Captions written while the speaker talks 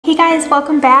guys,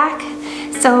 welcome back.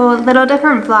 So a little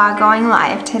different vlog going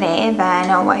live today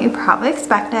than what you probably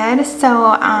expected. So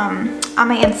on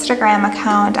my Instagram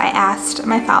account, I asked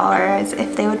my followers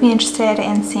if they would be interested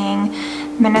in seeing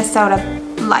Minnesota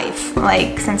life.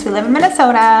 Like, since we live in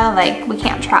Minnesota, like, we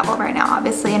can't travel right now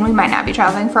obviously, and we might not be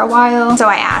traveling for a while. So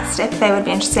I asked if they would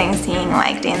be interested in seeing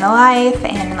like day in the life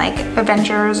and like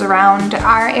adventures around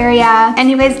our area, and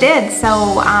you guys did.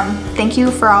 So thank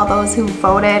you for all those who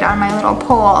voted on my little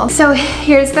poll. So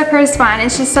here's the first one.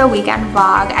 It's just a weekend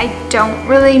vlog. I don't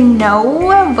really know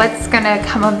what's gonna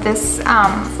come of this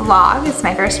vlog. It's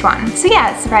my first one. So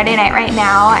yeah, it's Friday night right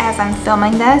now as I'm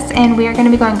filming this, and we are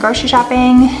gonna be going grocery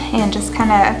shopping and just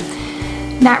kind of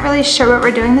not really sure what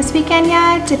we're doing this weekend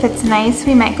yet. If it's nice,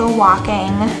 we might go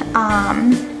walking.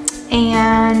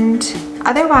 And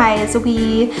otherwise,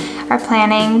 we are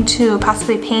planning to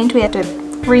possibly paint. We have to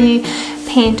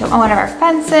repaint one of our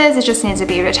fences. It just needs to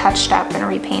be retouched up and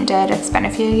repainted. It's been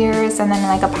a few years, and then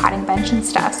like a potting bench and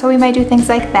stuff. So we might do things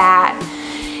like that.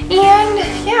 And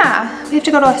yeah, we have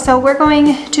to go to, so we're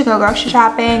going to go grocery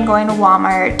shopping, going to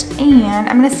Walmart, and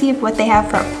I'm gonna see what they have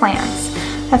for plants.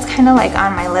 That's kind of like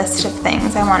on my list of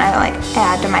things I want to like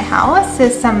add to my house,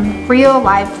 is some real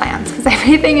live plants, because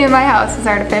everything in my house is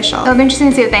artificial. It'll be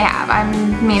interesting to see what they have. I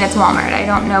mean, it's Walmart. I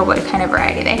don't know what kind of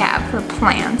variety they have for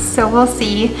plants, so we'll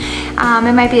see. It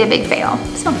might be a big fail,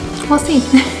 so we'll see.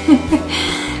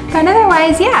 But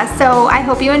otherwise, yeah, so I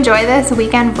hope you enjoy this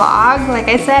weekend vlog. Like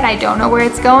I said, I don't know where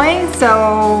it's going,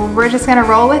 so we're just gonna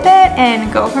roll with it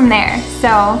and go from there.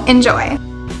 So enjoy.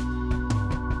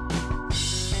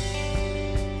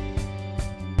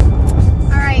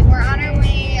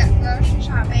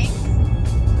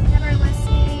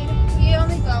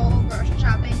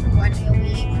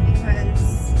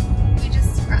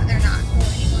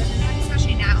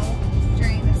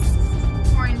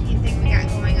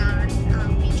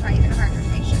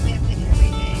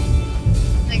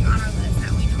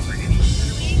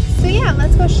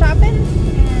 Let's go shopping and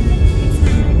get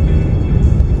some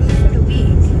food for the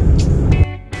week.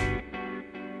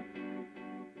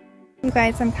 You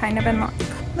guys, I'm kind of in luck.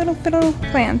 Little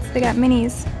plants. They got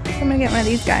minis. So I'm gonna get one of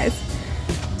these guys.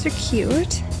 These are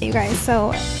cute. You guys,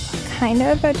 so kind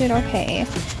of I did okay.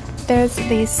 There's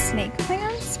these snake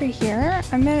plants right here.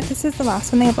 This is the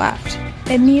last one they have left.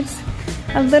 It needs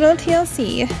a little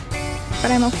TLC,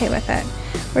 but I'm okay with it.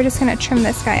 We're just gonna trim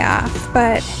this guy off,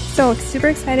 but so super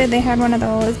excited they had one of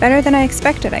those. Better than I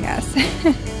expected, I guess.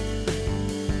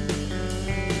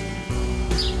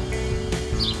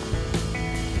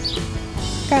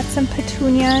 Got some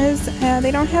petunias.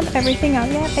 They don't have everything out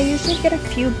yet. I usually get a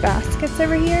few baskets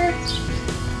every year,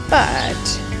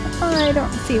 but I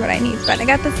don't see what I need. But I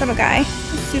got this little guy.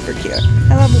 He's super cute.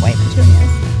 I love white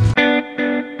petunias.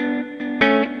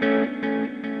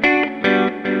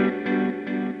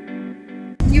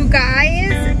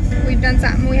 Done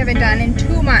something we haven't done in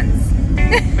 2 months.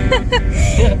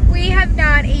 We have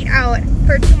not ate out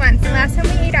for 2 months. The last time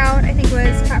we ate out, I think,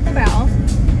 was Taco Bell.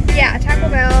 Yeah, Taco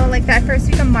Bell, like that first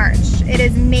week of March. It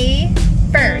is May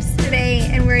 1st today,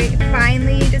 and we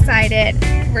finally decided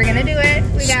we're gonna do it.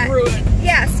 Screw it.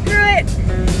 Yeah, screw it.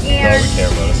 And no, we care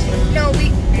about us though. No,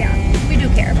 we do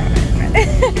care about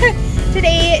it.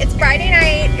 Today, it's Friday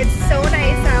night. It's so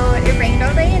nice out. It rained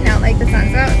all day, and now like the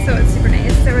sun's out, so it's super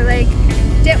nice. So we're like,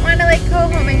 didn't want to like go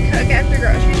home and cook after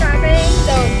grocery shopping,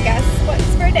 so guess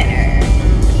what's for dinner?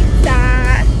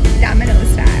 Pizza, Domino's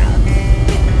style.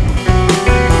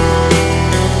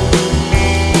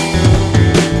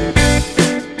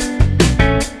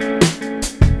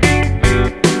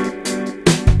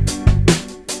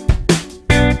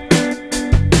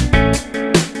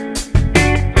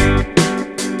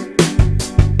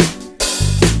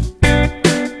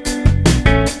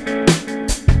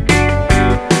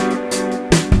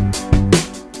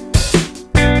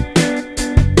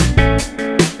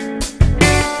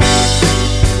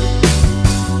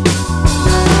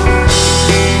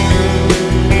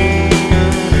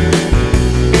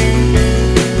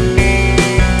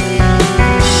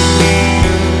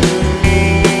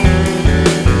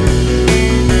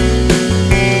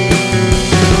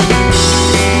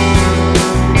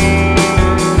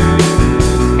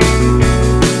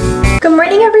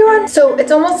 So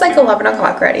it's almost like 11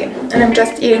 o'clock already, and I'm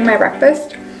just eating my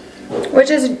breakfast, which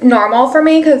is normal for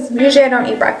me because usually I don't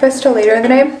eat breakfast till later in the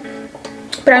day.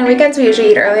 But on weekends we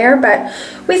usually eat earlier, but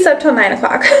we slept till 9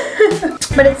 o'clock.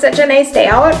 But it's such a nice day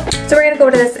out. So we're gonna go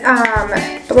to this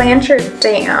Blanchard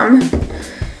Dam,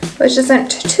 which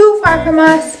isn't too far from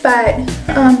us, but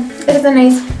it is a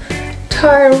nice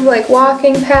tar like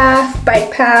walking path,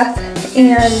 bike path,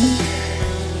 and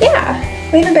yeah,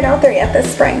 we haven't been out there yet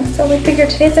this spring. So we figured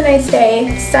today's a nice day.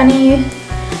 It's sunny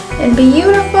and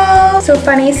beautiful. So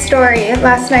funny story,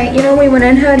 last night, you know, we went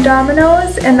and had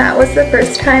Domino's, and that was the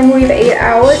first time we've ate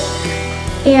out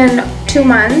in 2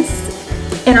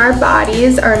 months, and our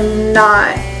bodies are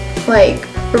not like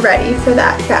ready for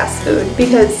that fast food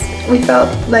because we felt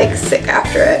like sick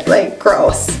after it, like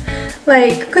gross.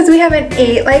 Like, because we haven't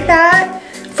ate like that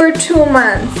for 2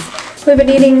 months. We've been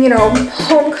eating, you know,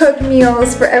 home cooked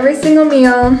meals for every single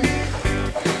meal,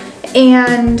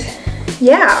 and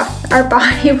yeah, our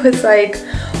body was like,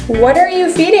 what are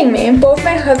you feeding me? Both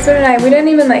my husband and I, we didn't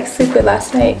even like sleep good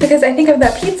last night because I think of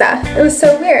that pizza. It was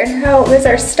so weird how it was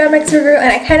our stomachs were,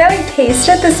 and I kind of like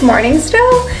tasted it this morning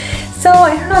still. So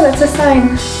I don't know, that's a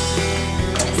sign.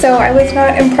 So I was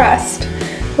not impressed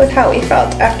with how we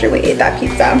felt after we ate that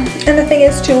pizza. And the thing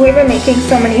is too, we've been making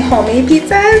so many homemade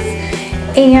pizzas,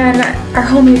 and our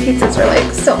homemade pizzas are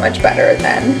like so much better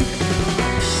than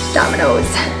Domino's.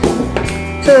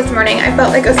 So this morning I felt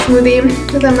like a smoothie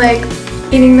because I'm like,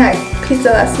 eating that pizza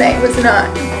last night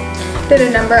did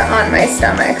a number on my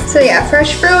stomach. So yeah,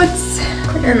 fresh fruits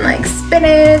and like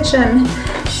spinach and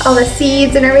all the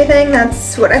seeds and everything,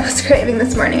 that's what I was craving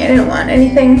this morning. I didn't want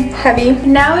anything heavy.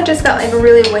 Now it just got like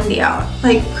really windy out,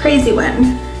 like crazy wind.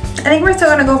 I think we're still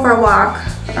gonna go for a walk.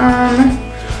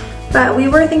 But we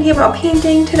were thinking about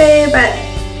painting today, but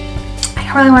I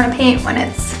don't really want to paint when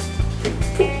it's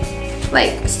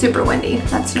like super windy.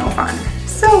 That's no fun.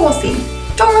 So we'll see.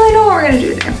 Don't really know what we're gonna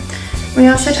do there. We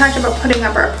also talked about putting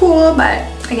up our pool, but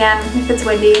again, if it's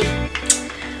windy,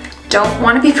 don't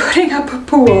want to be putting up a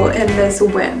pool in this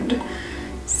wind.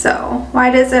 So why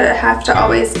does it have to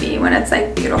always be when it's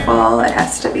like beautiful? It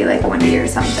has to be like windy or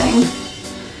something.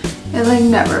 It like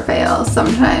never fails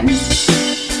sometimes.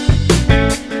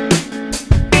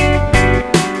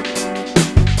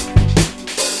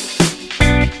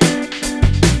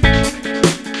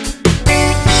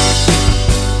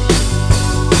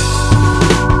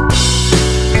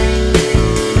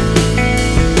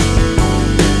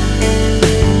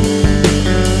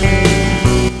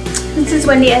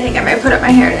 Windy, I think I might put up my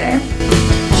hair today.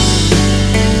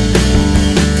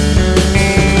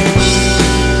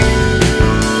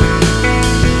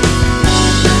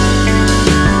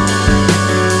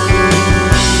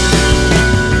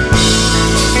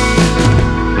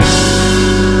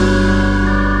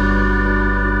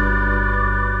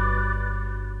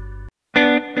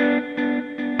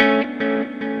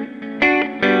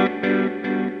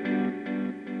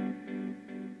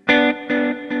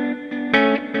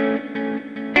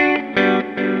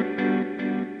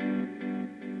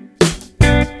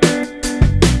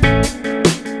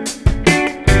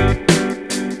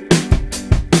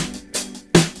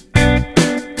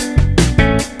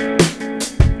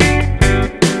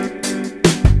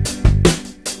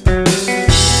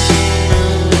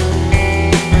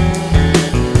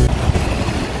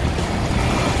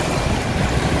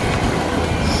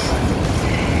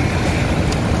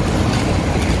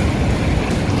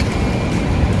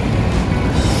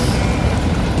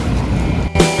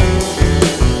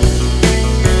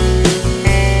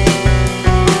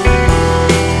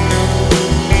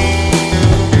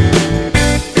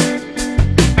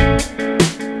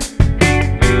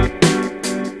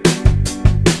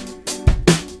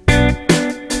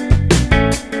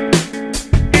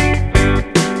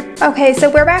 Okay, so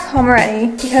we're back home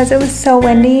already because it was so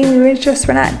windy.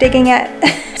 We're not digging it.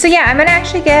 So yeah, I'm gonna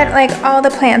actually get like all the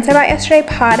plants I bought yesterday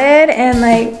potted and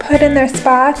like put in their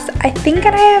spots. I think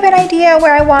that I have an idea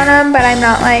where I want them, but I'm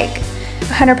not like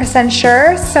 100%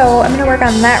 sure. So I'm gonna work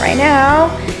on that right now.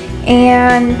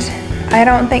 And I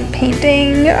don't think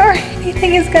painting or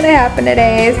anything is gonna happen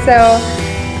today. So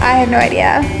I have no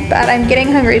idea, but I'm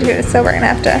getting hungry too. So we're gonna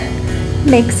have to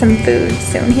make some food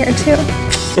soon here too.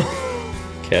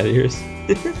 Cat ears.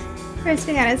 First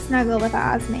we gotta snuggle with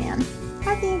Ozman.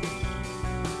 Ozzy,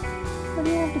 what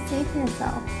do you have to say for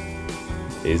yourself?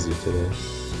 Easier today.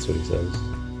 That's what he says.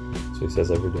 That's what he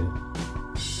says every day.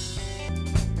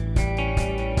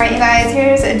 Alright you guys,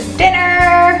 here's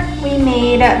dinner. We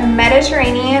made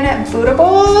Mediterranean Buddha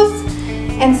bowls.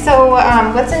 And so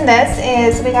what's in this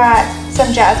is we got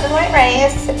some jasmine white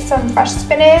rice, some fresh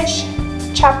spinach,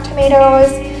 chopped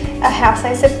tomatoes, a half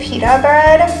slice of pita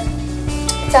bread,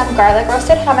 some garlic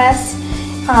roasted hummus.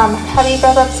 Hubby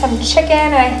grilled up some chicken,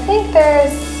 and I think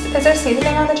is there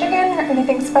seasoning on the chicken or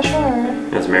anything special?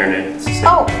 Or? It's marinated. It's the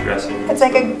same dressing. It's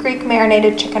like a Greek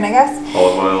marinated chicken, I guess.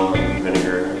 Olive oil and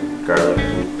vinegar, garlic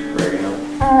and oregano.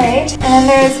 Alright, and then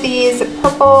there's these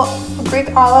purple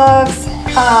Greek olives,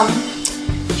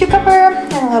 cucumber,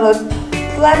 and a little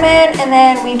lemon, and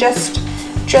then we just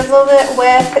drizzled it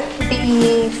with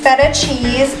the feta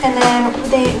cheese, and then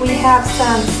we have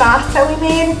some sauce that we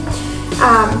made.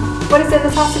 What is in the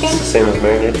sauce again? It's the same as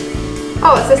marinade.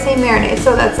 Oh, it's the same marinade.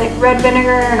 So that's like red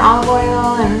vinegar and olive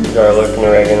oil and Garlic and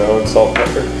oregano and salt,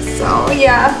 pepper. so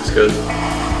yeah. It's good.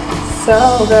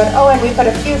 So good. Oh, and we put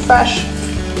a few fresh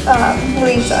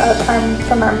leaves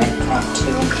from our mint plant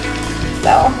too.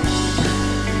 So,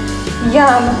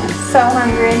 yum. So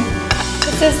hungry.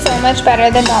 This is so much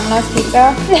better than Domino's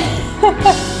Pizza.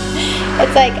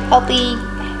 It's like healthy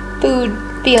food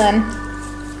feeling.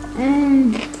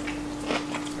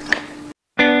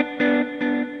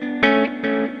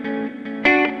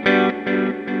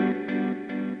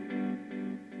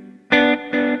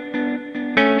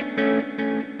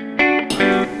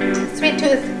 Sweet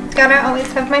tooth. Gotta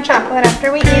always have my chocolate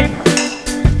after we eat.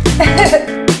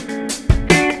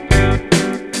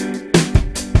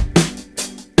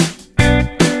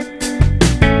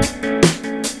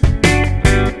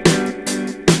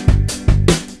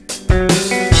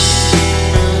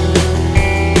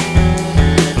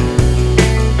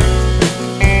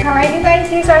 Alright, you guys,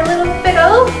 here's our little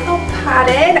fiddle all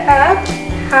potted up.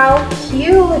 How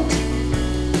cute!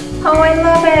 Oh, I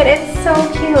love it. It's so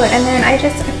cute. And then I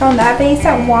found that vase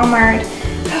at Walmart.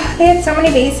 They had so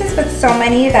many vases, but so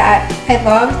many that I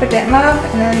loved but didn't love.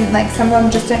 And then like some of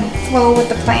them just didn't flow with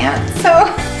the plant. So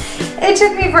it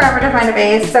took me forever to find a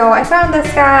vase. So I found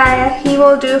this guy. He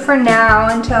will do for now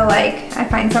until like I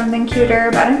find something cuter,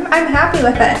 but I'm happy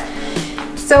with it.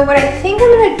 So what I think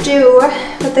I'm gonna do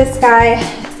with this guy is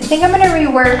I think I'm gonna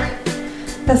rework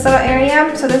this little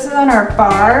area. So this is on our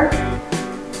bar.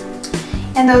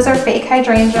 And those are fake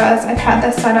hydrangeas. I've had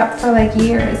this set up for like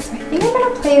years. I think I'm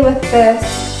gonna play with this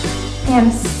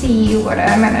and see what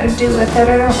I'm gonna do with it.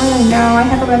 I don't really know. I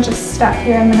have a bunch of stuff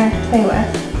here I'm gonna play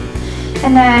with.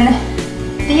 And then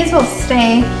these will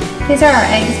stay. These are our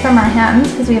eggs from our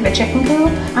hens because we have a chicken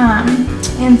coop.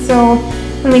 And so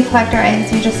when we collect our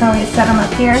eggs, we just always set them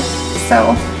up here.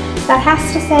 So that has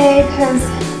to stay because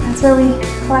that's where we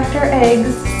collect our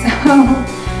eggs. So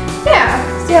yeah,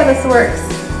 see how this works.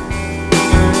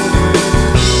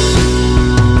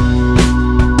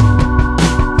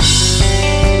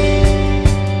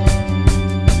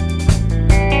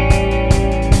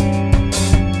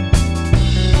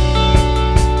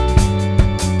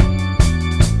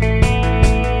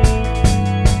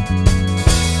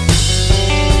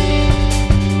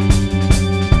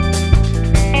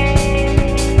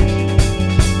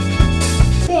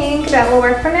 That will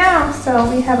work for now. So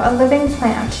we have a living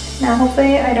plant. Now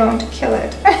hopefully I don't kill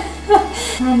it.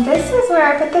 And this is where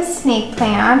I put the snake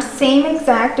plant. Same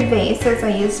exact vase as I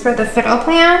used for the fiddle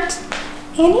plant.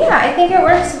 And yeah, I think it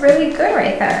works really good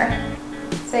right there.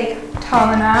 It's like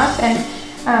tall enough, and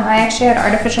I actually had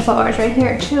artificial flowers right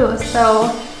here too. So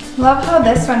love how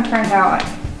this one turned out.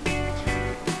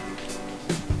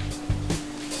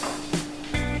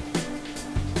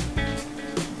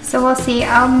 So we'll see.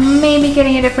 I'll maybe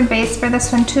getting a different vase for this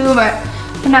one too, but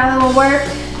for now that will work.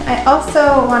 I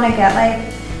also want to get like, I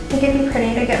think it'd be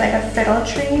pretty to get like a fiddle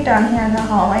tree down here in the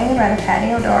hallway by the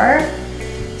patio door.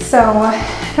 So I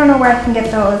don't know where I can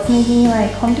get those. Maybe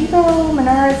like Home Depot,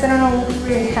 Menards, I don't know who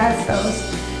really has those.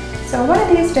 So one of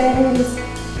these days, I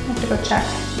have to go check.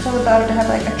 I would love to have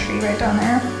like a tree right down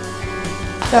there.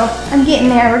 So I'm getting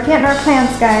there. We're getting our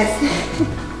plants, guys.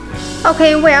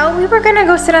 Okay, well, we were gonna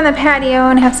go sit on the patio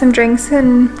and have some drinks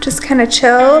and just kind of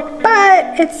chill,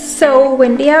 but it's so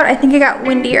windy out. I think it got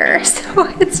windier, so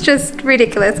it's just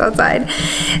ridiculous outside.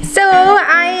 So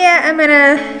I am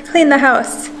gonna clean the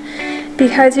house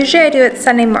because usually I do it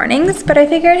Sunday mornings, but I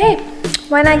figured, hey,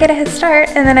 why not get a head start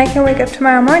and then I can wake up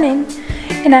tomorrow morning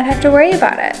and not have to worry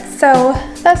about it. So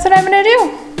that's what I'm gonna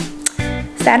do.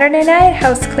 Saturday night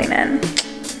house cleaning.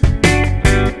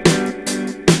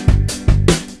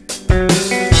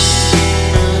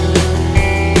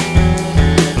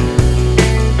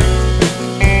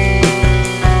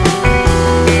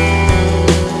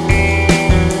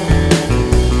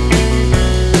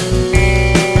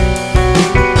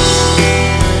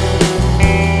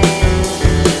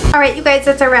 Alright, you guys,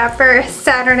 that's a wrap for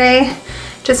Saturday.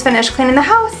 Just finished cleaning the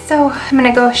house, so I'm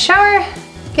gonna go shower,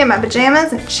 get my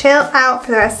pajamas, and chill out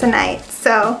for the rest of the night.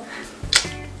 So,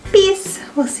 peace.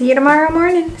 We'll see you tomorrow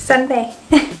morning, Sunday.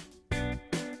 Good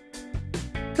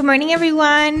morning,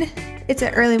 everyone. It's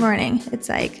an early morning. It's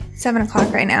like 7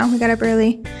 o'clock right now. We got up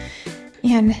early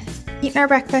and eating our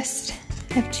breakfast.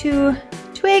 I have two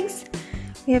eggs.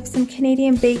 We have some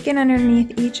Canadian bacon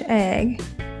underneath each egg,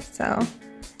 so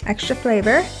extra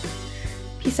flavor.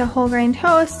 Piece of whole grain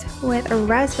toast with a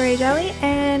raspberry jelly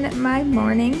and my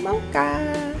morning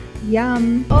mocha.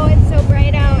 Yum. Oh, it's so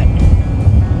bright out.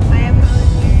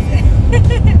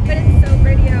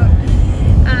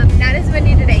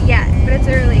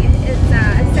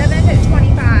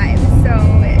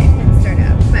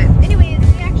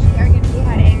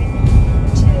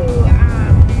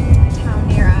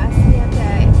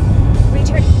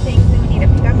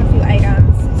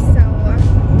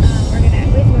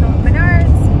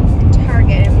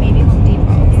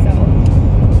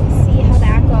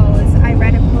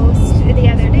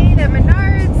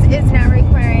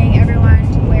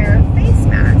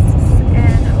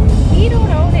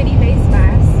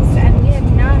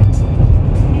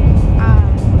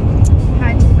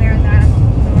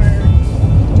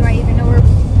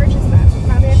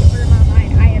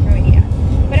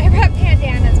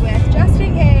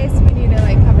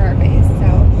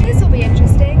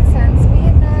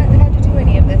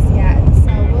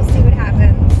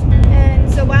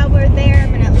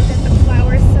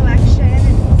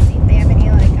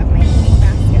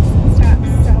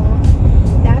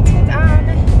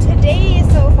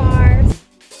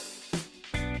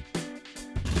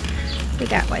 We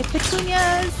got white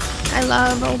petunias. I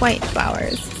love white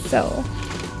flowers, so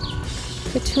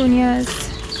petunias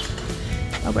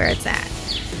are where it's at.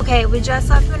 Okay, we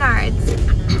just left Menards.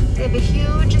 They have a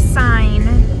huge sign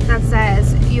that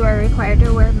says you are required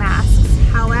to wear masks.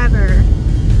 However,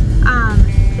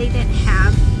 they didn't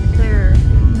have their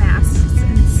masks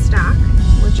in stock,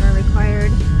 which are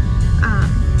required.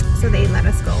 So they let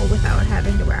us go without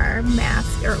having to wear our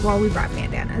mask, or well, we brought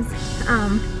bandanas.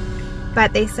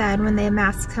 But they said when the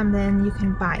masks come in, you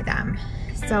can buy them.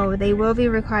 So they will be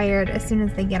required as soon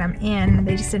as they get them in.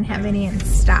 They just didn't have any in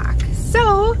stock.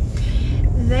 So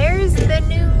there's the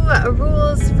new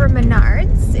rules for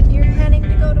Menards. If you're planning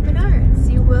to go to Menards,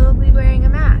 you will be wearing a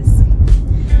mask.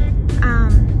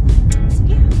 So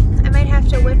yeah, I might have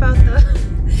to whip out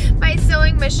my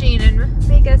sewing machine and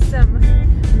make us some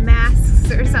masks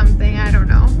or something. I don't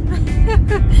know.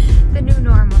 The new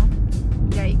normal.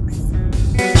 Yikes.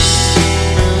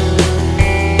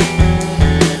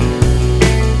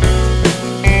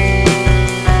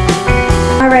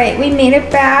 All right, we made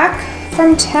it back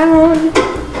from town.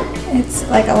 It's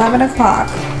like 11 o'clock.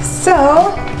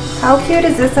 So, how cute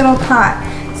is this little pot?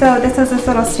 So this is this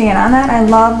little stand on that. I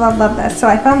love, love, love this. So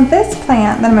I found this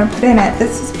plant that I'm gonna put in it.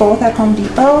 This is both at Home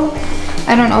Depot.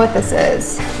 I don't know what this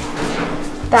is.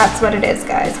 That's what it is,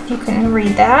 guys, if you can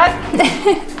read that.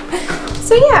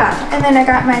 So yeah, and then I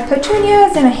got my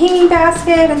petunias in a hanging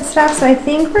basket and stuff, so I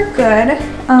think we're good.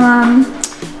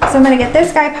 So I'm gonna get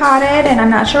this guy potted, and I'm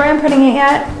not sure where I'm putting it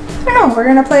yet. I don't know, we're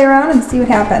gonna play around and see what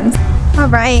happens. All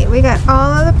right, we got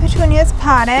all of the petunias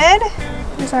potted.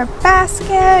 Here's our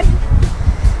basket.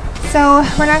 So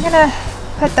we're not gonna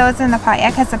put those in the pot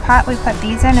yet, because the pot we put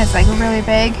these in is like really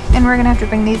big, and we're gonna have to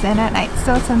bring these in at night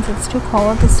still since it's too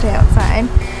cold to stay outside.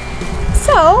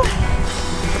 So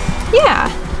yeah,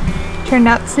 turned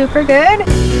out super good.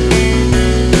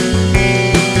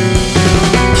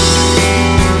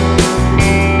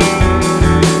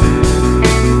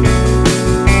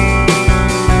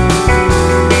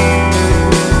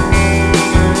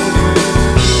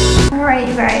 Alright,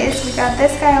 you guys, we got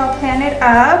this guy all planted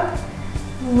up.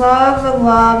 Love,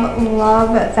 love,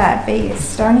 love that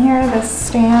base down here, the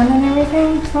stand and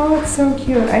everything. Oh, it's so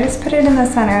cute. I just put it in the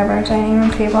center of our dining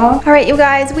room table. All right, you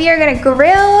guys, we are gonna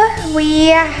grill. We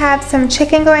have some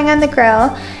chicken going on the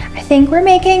grill. I think we're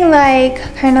making like,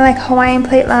 kind of like Hawaiian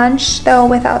plate lunch, though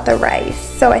without the rice.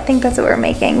 So I think that's what we're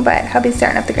making, but hubby's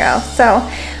starting up the grill. So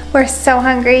we're so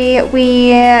hungry. We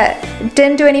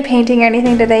didn't do any painting or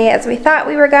anything today as we thought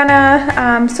we were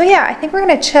gonna. So yeah, I think we're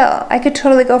gonna chill. I could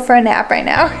totally go for a nap right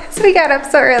now. So we got up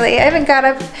so early. I haven't got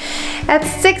up at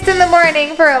 6 in the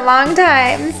morning for a long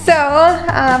time. So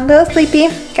a little sleepy.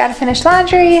 Gotta finish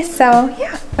laundry. So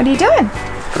yeah, what are you doing?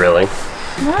 Grilling.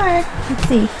 All right, let's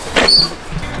see.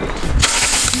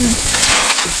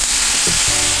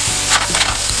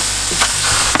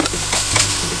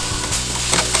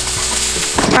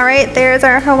 All right, there's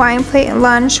our Hawaiian plate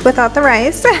lunch without the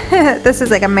rice. This is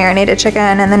like a marinated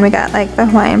chicken, and then we got like the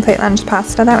Hawaiian plate lunch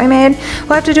pasta that we made.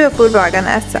 We'll have to do a food vlog on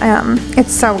this.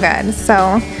 It's so good.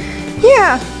 So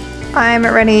yeah, I'm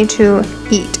ready to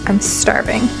eat. I'm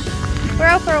starving. We're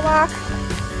out for a walk.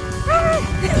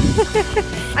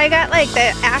 I got like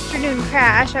the afternoon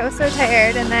crash. I was so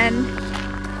tired, and then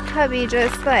hubby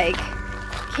just like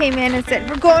came in and said,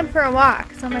 we're going for a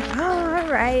walk. So I'm like, oh, all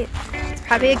right. It's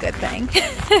probably a good thing.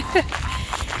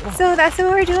 So that's what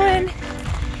we're doing.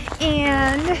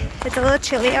 And it's a little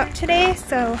chilly out today,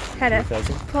 so had to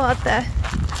pull out the,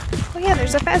 oh yeah,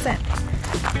 there's a pheasant.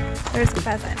 There's a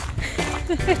pheasant.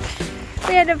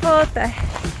 We had to pull out the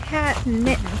hat and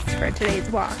mittens for today's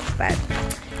walk, but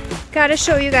gotta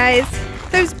show you guys,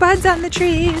 there's buds on the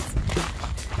trees.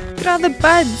 Look at all the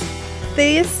buds.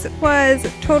 This was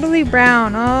totally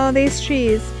brown. All these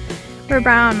trees were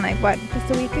brown like what,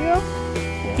 just a week ago?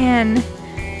 And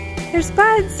there's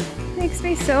buds. Makes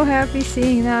me so happy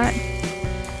seeing that.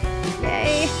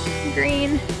 Yay,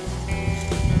 green.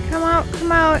 Come out,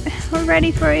 come out. We're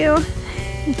ready for you.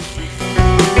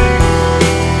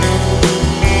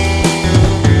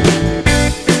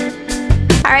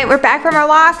 All right, we're back from our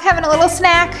walk, having a little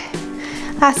snack.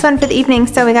 Last one for the evening.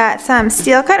 So we got some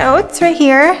steel cut oats right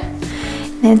here.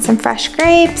 And some fresh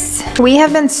grapes. We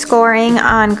have been scoring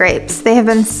on grapes. They have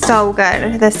been so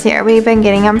good this year. We've been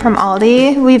getting them from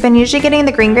Aldi. We've been usually getting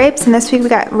the green grapes, and this week we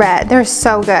got red. They're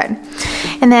so good.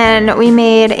 And then we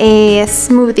made a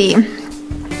smoothie.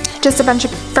 Just a bunch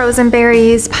of frozen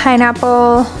berries,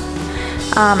 pineapple.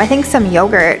 I think some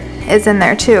yogurt is in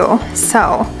there too.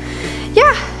 So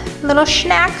yeah, little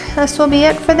snack. This will be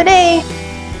it for the day.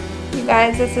 You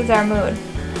guys, this is our mood.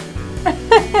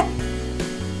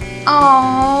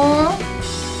 Aww.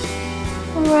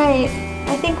 right,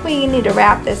 I think we need to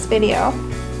wrap this video.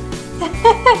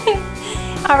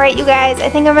 Alright you guys, I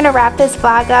think I'm going to wrap this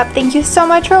vlog up. Thank you so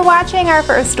much for watching our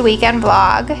first weekend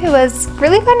vlog. It was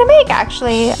really fun to make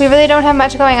actually. We really don't have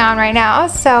much going on right now,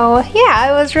 so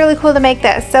yeah, it was really cool to make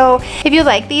this. So if you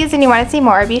like these and you want to see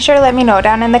more, be sure to let me know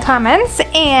down in the comments.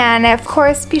 And of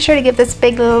course, be sure to give this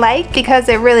big like because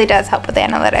it really does help with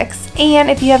analytics. And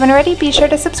if you haven't already, be sure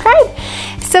to subscribe.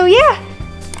 So yeah,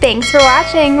 thanks for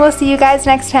watching. We'll see you guys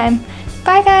next time.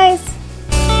 Bye guys!